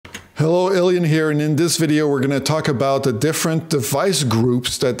Hello, Ilian here, and in this video we're going to talk about the different device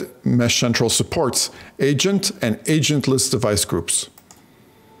groups that MeshCentral supports, agent and agentless device groups.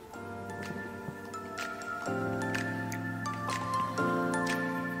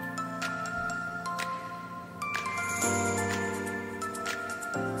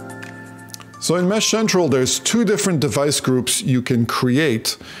 So in MeshCentral, there's two different device groups you can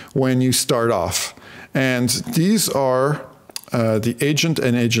create when you start off, and these are the agent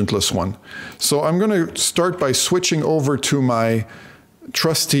and agentless one. So I'm going to start by switching over to my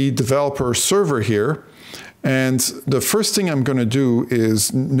trusty developer server here. And the first thing I'm going to do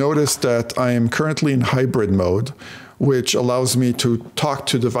is notice that I am currently in hybrid mode, which allows me to talk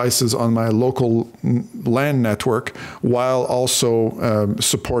to devices on my local LAN network while also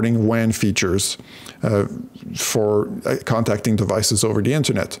supporting WAN features for contacting devices over the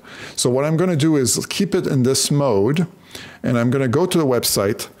internet. So what I'm going to do is keep it in this mode, and I'm going to go to the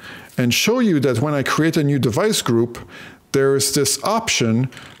website and show you that when I create a new device group, there's this option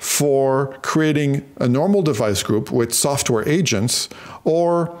for creating a normal device group with software agents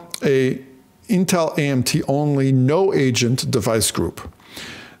or a Intel AMT only no agent device group.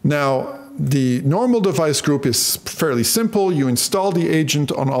 Now, the normal device group is fairly simple. You install the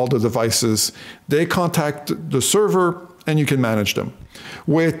agent on all the devices, they contact the server, and you can manage them.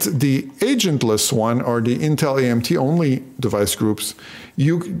 With the agentless one, or the Intel AMT only device groups,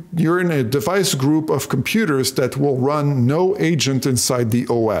 you're in a device group of computers that will run no agent inside the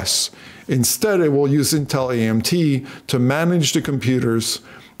OS. Instead, it will use Intel AMT to manage the computers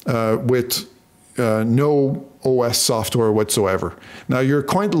with no OS software whatsoever. Now you're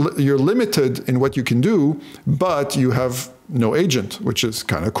limited in what you can do, but you have no agent, which is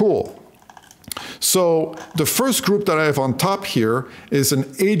kind of cool. So the first group that I have on top here is an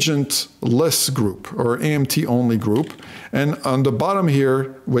agentless group, or AMT only group, and on the bottom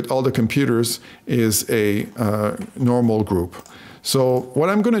here with all the computers is a normal group. So what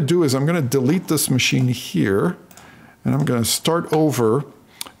I'm going to do is I'm going to delete this machine here, and I'm going to start over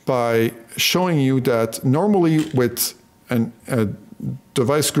by showing you that normally with a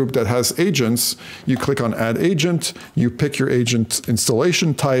device group that has agents, you click on Add Agent, you pick your agent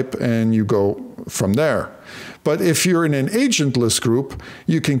installation type, and you go from there. But if you're in an agentless group,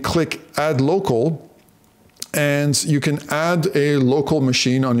 you can click Add Local, and you can add a local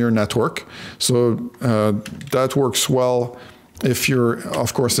machine on your network. So that works well if you're,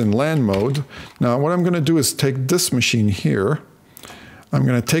 of course, in LAN mode. Now, what I'm going to do is take this machine here. I'm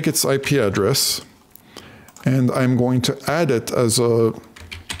going to take its IP address, and I'm going to add it as a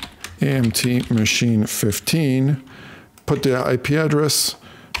AMT machine 15, put the IP address,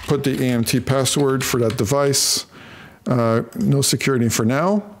 put the AMT password for that device, no security for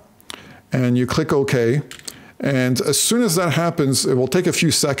now, and you click OK. And as soon as that happens, it will take a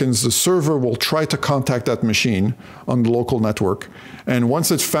few seconds. The server will try to contact that machine on the local network. And once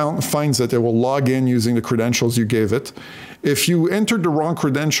it finds it, it will log in using the credentials you gave it. If you entered the wrong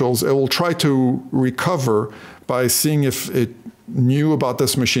credentials, it will try to recover by seeing if it knew about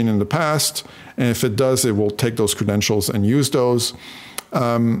this machine in the past. And if it does, it will take those credentials and use those.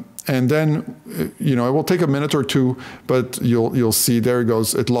 And then, you know, it will take a minute or two, but you'll see there it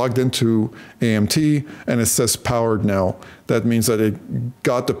goes. It logged into AMT, and it says powered now. That means that it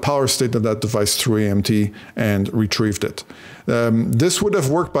got the power state of that device through AMT and retrieved it. This would have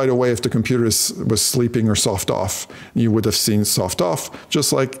worked, by the way, if the computer was sleeping or soft off. You would have seen soft off,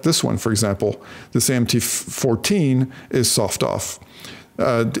 just like this one, for example. This AMT 14 is soft off.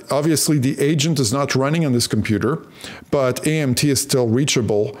 Obviously, the agent is not running on this computer, but AMT is still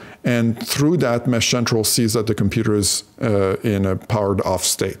reachable, and through that, MeshCentral sees that the computer is in a powered off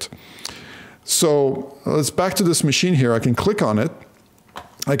state. So let's back to this machine here. I can click on it.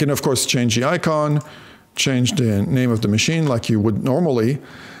 I can, of course, change the icon, change the name of the machine like you would normally.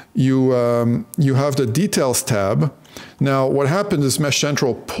 You have the Details tab. Now, what happened is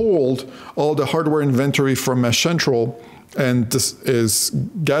MeshCentral pulled all the hardware inventory from MeshCentral and this is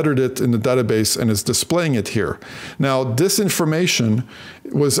gathered it in the database and is displaying it here. Now, this information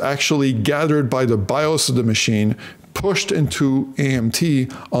was actually gathered by the BIOS of the machine, pushed into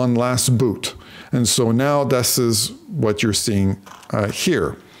AMT on last boot. And so now this is what you're seeing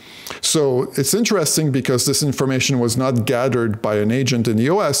here. So it's interesting because this information was not gathered by an agent in the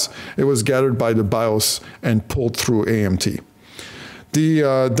OS, it was gathered by the BIOS and pulled through AMT.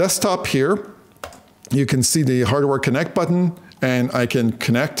 The desktop here, you can see the hardware connect button, and I can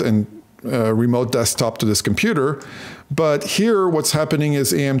connect and remote desktop to this computer. But here what's happening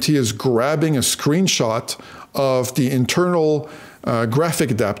is AMT is grabbing a screenshot of the internal graphic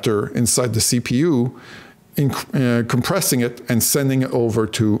adapter inside the CPU compressing it and sending it over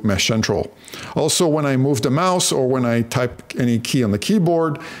to MeshCentral. Also, when I move the mouse or when I type any key on the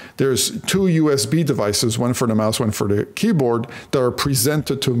keyboard, there's two USB devices, one for the mouse, one for the keyboard, that are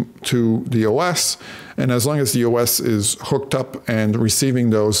presented to the OS. And as long as the OS is hooked up and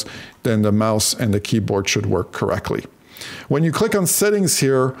receiving those, then the mouse and the keyboard should work correctly. When you click on settings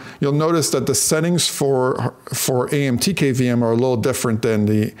here, you'll notice that the settings for AMT KVM are a little different than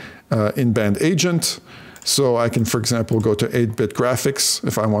the in-band agent. So I can, for example, go to 8-bit graphics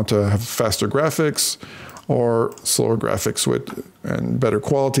if I want to have faster graphics, or slower graphics and better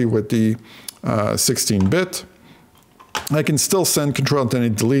quality with the 16-bit. I can still send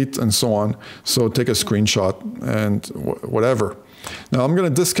Control-Alt-Delete and so on. So take a screenshot and whatever. Now I'm going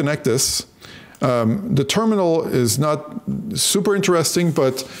to disconnect this. The terminal is not super interesting,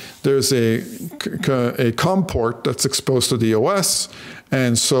 but there's a COM port that's exposed to the OS.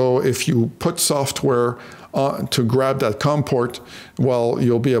 And so if you put software to grab that COM port, well,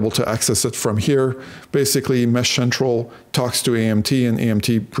 you'll be able to access it from here. Basically, MeshCentral talks to AMT, and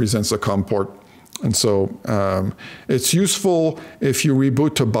AMT presents a COM port. And so it's useful if you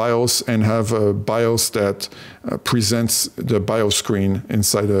reboot to BIOS and have a BIOS that presents the BIOS screen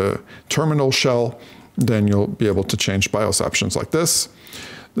inside a terminal shell. Then you'll be able to change BIOS options like this.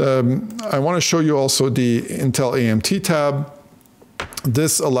 I want to show you also the Intel AMT tab.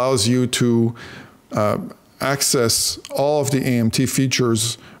 This allows you to access all of the AMT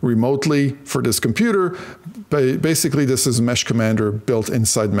features remotely for this computer. Basically, this is MeshCommander built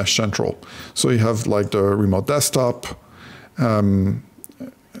inside MeshCentral. So you have like the remote desktop, and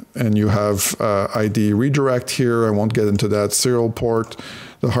you have ID redirect here. I won't get into that. Serial port,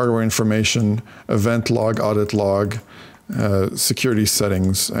 the hardware information, event log, audit log, security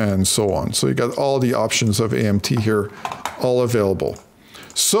settings, and so on. So you got all the options of AMT here, all available.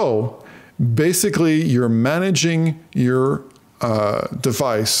 So basically, you're managing your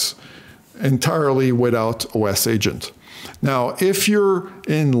device entirely without OS agent. Now, if you're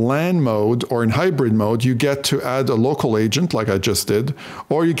in LAN mode or in hybrid mode, you get to add a local agent like I just did,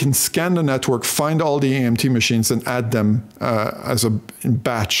 or you can scan the network, find all the AMT machines and add them as a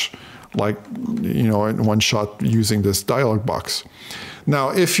batch, like, you know, in one shot using this dialog box. Now,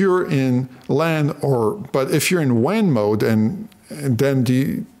 if you're in LAN but if you're in WAN mode, and then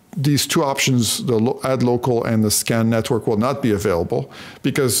these two options, the add local and the scan network, will not be available,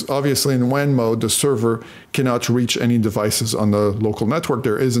 because obviously in WAN mode, the server cannot reach any devices on the local network.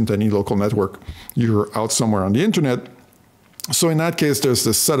 There isn't any local network. You're out somewhere on the internet. So in that case, there's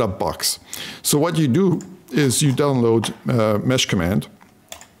this setup box. So what you do is you download MeshCommand,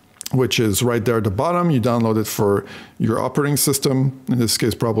 which is right there at the bottom. You download it for your operating system, in this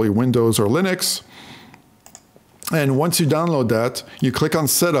case, probably Windows or Linux. And once you download that, you click on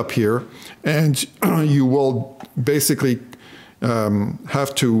Setup here, and you will basically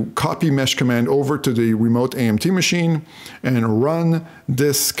have to copy MeshCommand over to the remote AMT machine and run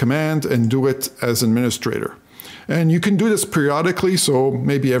this command and do it as administrator. And you can do this periodically, so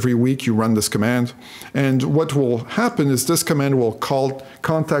maybe every week you run this command. And what will happen is this command will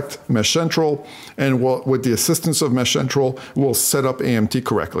contact MeshCentral, and with the assistance of MeshCentral, will set up AMT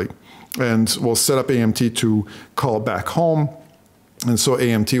correctly. And we'll set up AMT to call back home. And so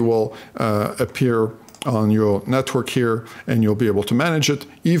AMT will appear on your network here, and you'll be able to manage it,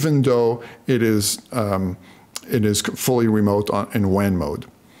 even though it is fully remote in WAN mode.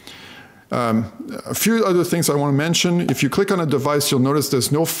 A few other things I want to mention. If you click on a device, you'll notice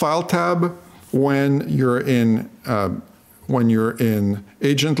there's no file tab when you're in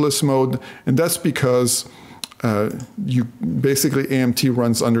agentless mode, and that's because basically AMT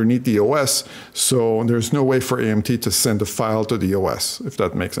runs underneath the OS, so there's no way for AMT to send a file to the OS, if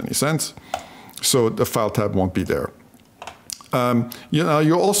that makes any sense. So the file tab won't be there.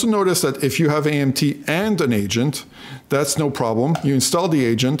 You'll also notice that if you have AMT and an agent, that's no problem. You install the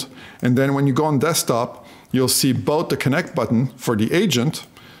agent, and then when you go on desktop, you'll see both the connect button for the agent,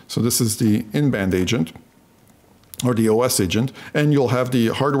 so this is the in-band agent, or the OS agent, and you'll have the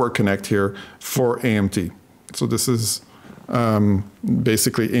hardware connect here for AMT. So this is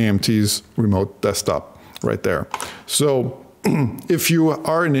basically AMT's remote desktop right there. So if you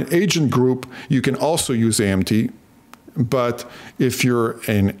are in an agent group, you can also use AMT. But if you're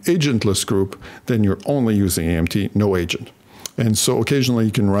an agentless group, then you're only using AMT, no agent. And so occasionally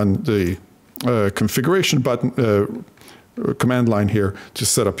you can run the configuration button, command line here to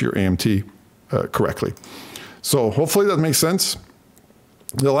set up your AMT correctly. So hopefully that makes sense.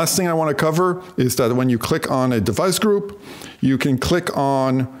 The last thing I want to cover is that when you click on a device group, you can click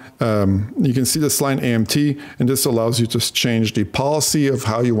on, you can see this line AMT, and this allows you to change the policy of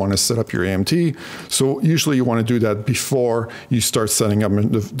how you want to set up your AMT. So usually you want to do that before you start setting up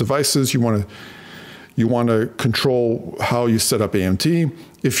the devices. You want to control how you set up AMT.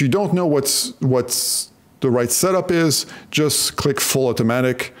 If you don't know what's the right setup is, just click full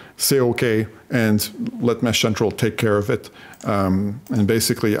automatic, say OK, and let MeshCentral take care of it. And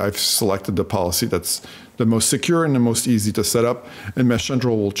basically, I've selected the policy that's the most secure and the most easy to set up, and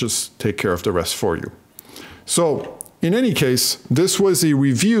MeshCentral will just take care of the rest for you. So in any case, this was a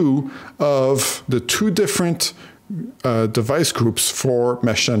review of the two different device groups for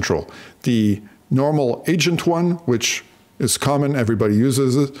MeshCentral. The normal agent one, which is common, everybody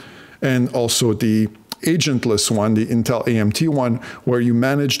uses it, and also the agentless one, the Intel AMT one, where you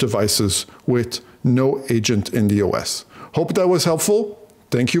manage devices with no agent in the OS. Hope that was helpful.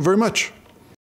 Thank you very much.